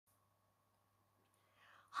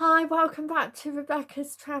Hi, welcome back to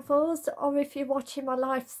Rebecca's Travels, or if you're watching my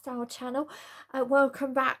lifestyle channel,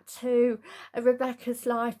 welcome back to Rebecca's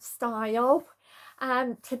Lifestyle.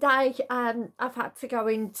 Today I've had to go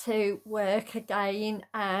into work again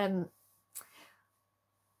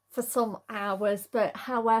for some hours, but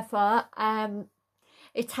however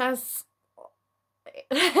it has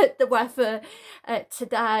the weather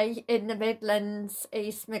today in the Midlands,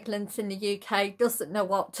 East Midlands in the UK, doesn't know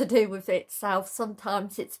what to do with itself.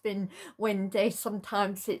 Sometimes it's been windy,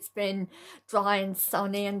 sometimes it's been dry and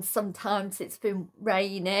sunny, and sometimes it's been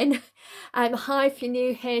raining. Hi, if you're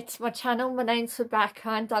new here to my channel, my name's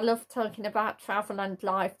Rebecca and I love talking about travel and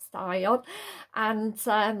lifestyle, and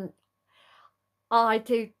I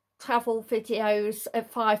do travel videos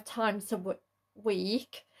 5 times a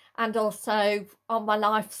week. And also on my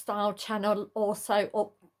lifestyle channel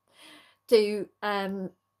also do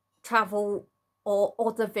travel or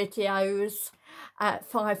other videos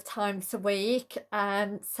 5 times a week.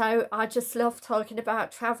 So I just love talking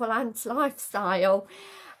about travel and lifestyle.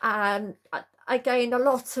 Again, a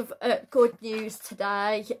lot of good news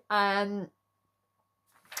today,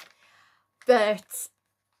 but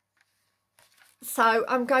so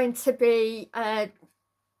I'm going to be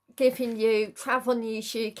giving you Travel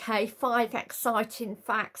News UK 5 exciting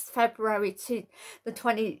facts, February to the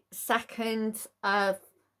 22nd of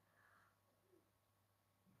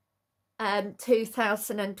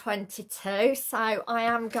 2022. So I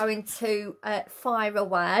am going to fire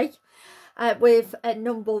away with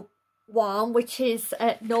number 1, which is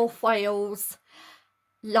North Wales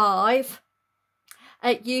Live.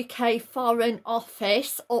 UK Foreign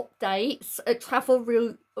Office updates travel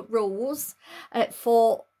rules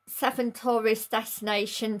for 7 tourist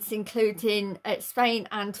destinations, including Spain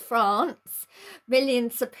and France.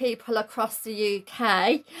 Millions of people across the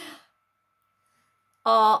UK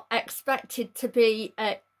are expected to be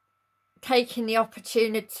taking the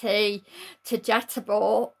opportunity to jet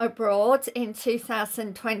abroad in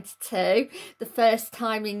 2022, the first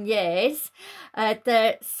time in years.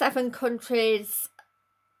 The 7 countries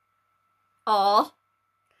are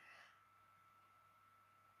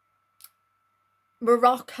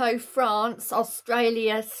Morocco, France,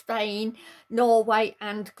 Australia, Spain, Norway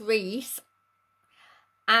and Greece,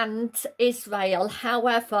 and Israel.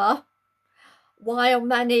 However, while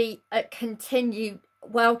many continue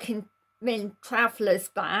welcoming travellers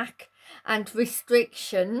back and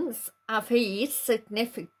restrictions have eased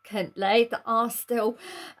significantly, there are still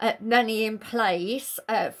many in place.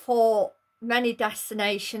 For many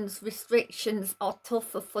destinations, restrictions are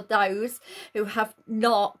tougher for those who have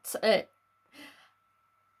not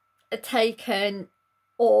taken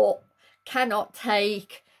or cannot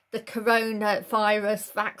take the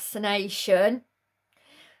coronavirus vaccination.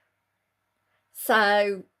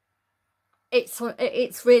 So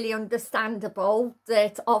it's really understandable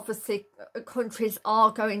that obviously countries are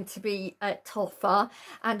going to be tougher,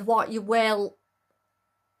 and what you will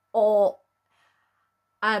or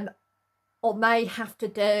may have to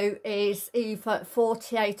do is either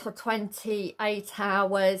 48 or 28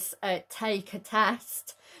 hours take a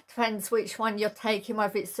test. Depends which one you're taking,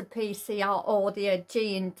 whether it's the PCR or the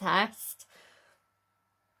gene test,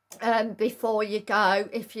 before you go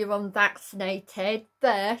if you're unvaccinated.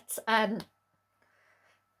 But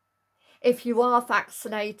if you are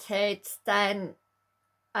vaccinated, then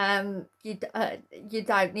you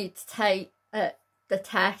don't need to take the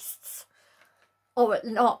tests, or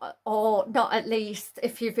not at least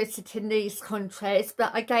if you're visiting these countries.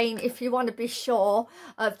 But again, if you want to be sure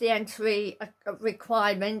of the entry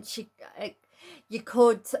requirements, you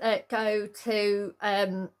could go to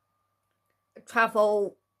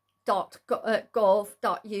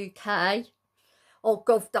travel.gov.uk or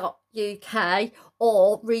gov.uk,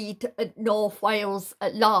 or read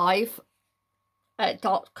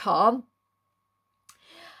northwaleslive.com.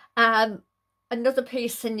 Another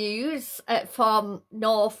piece of news from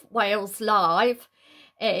North Wales Live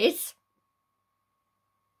is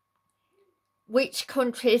which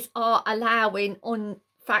countries are allowing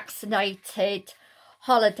unvaccinated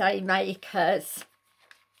holiday makers.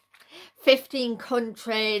 15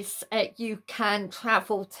 countries you can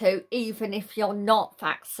travel to even if you're not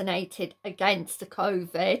vaccinated against the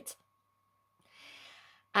COVID,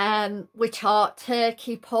 which are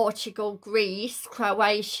Turkey, Portugal, Greece,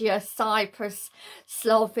 Croatia, Cyprus,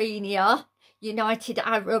 Slovenia, United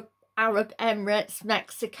Arab Emirates,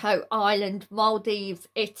 Mexico, Ireland, Maldives,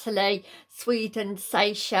 Italy, Sweden,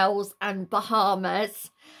 Seychelles and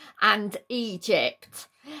Bahamas, and Egypt.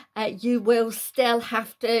 You will still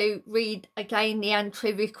have to read again the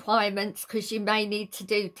entry requirements, because you may need to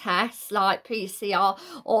do tests like PCR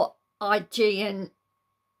or IgG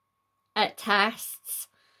tests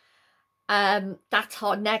that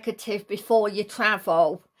are negative before you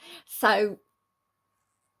travel. So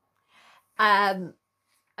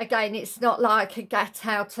again, it's not like a get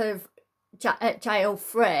out of jail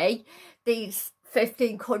free. These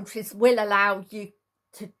 15 countries will allow you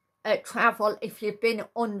to travel if you've been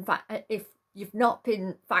if you've not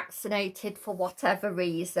been vaccinated for whatever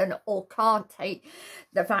reason or can't take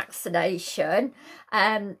the vaccination.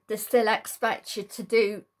 They still expect you to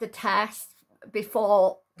do the test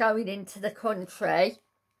before going into the country.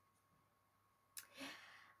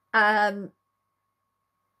 And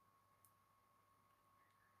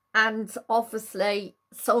obviously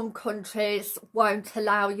some countries won't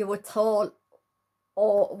allow you at all,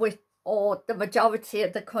 or the majority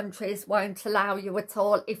of the countries won't allow you at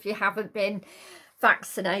all if you haven't been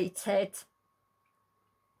vaccinated.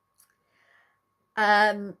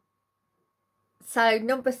 So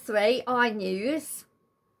number 3, iNews.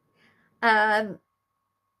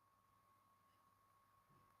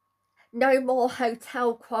 No more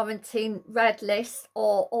hotel quarantine, red list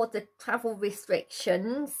or other travel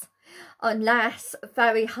restrictions unless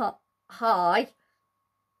very high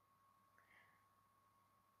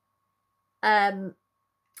has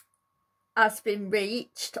been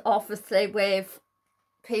reached, obviously with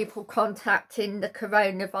people contacting the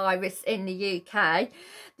coronavirus in the UK.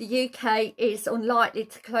 The UK is unlikely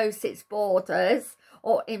to close its borders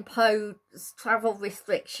or impose travel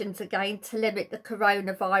restrictions again to limit the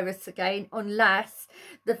coronavirus again unless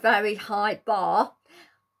the very high bar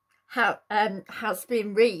has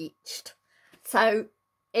been reached. So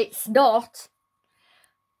it's not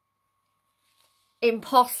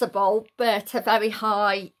impossible, but a very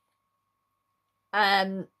high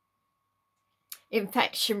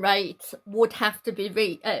infection rate would have to be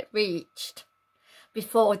reached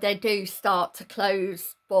before they do start to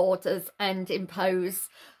close borders and impose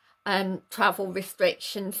travel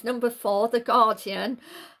restrictions. Number 4, The Guardian.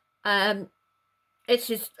 It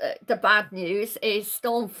is the bad news is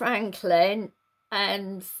Storm Franklin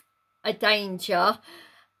and a danger.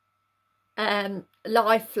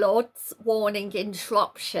 Live floods warning in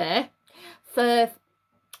Shropshire. For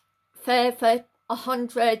further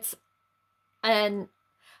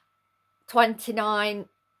 129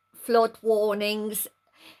 flood warnings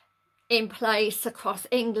in place across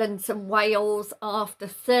England and Wales after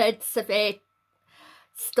 3rd severe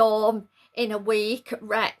storm in a week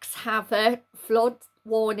wreaks havoc. Flood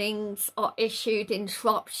warnings are issued in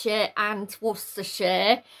Shropshire and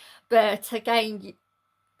Worcestershire, but again,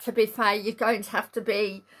 to be fair, you're going to have to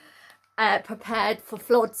be prepared for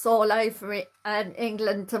floods all over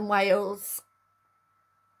England and Wales,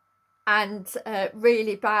 and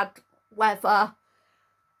really bad weather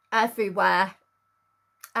everywhere.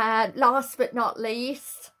 Last but not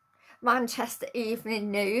least, Manchester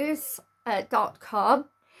Evening News.com.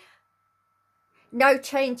 No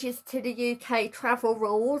changes to the UK travel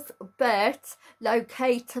rules, but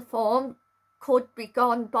locator form could be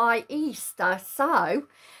gone by Easter. So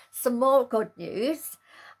some more good news,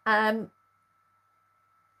 that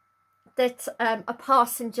a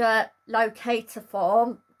passenger locator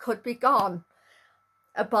form could be gone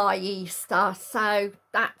by Easter. So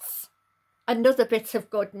that's another bit of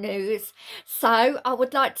good news. So I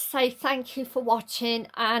would like to say thank you for watching,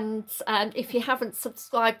 and if you haven't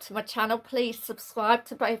subscribed to my channel, please subscribe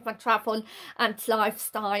to both my travel and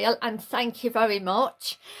lifestyle, and thank you very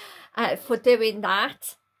much for doing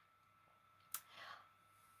that.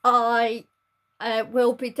 I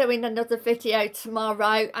will be doing another video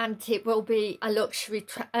tomorrow, and it will be a luxury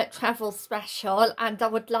travel special, and I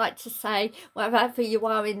would like to say, wherever you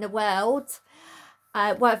are in the world,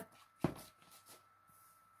 I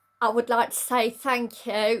would like to say thank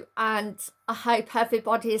you, and I hope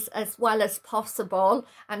everybody is as well as possible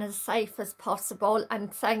and as safe as possible,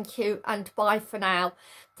 and thank you and bye for now.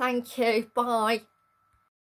 Thank you, bye.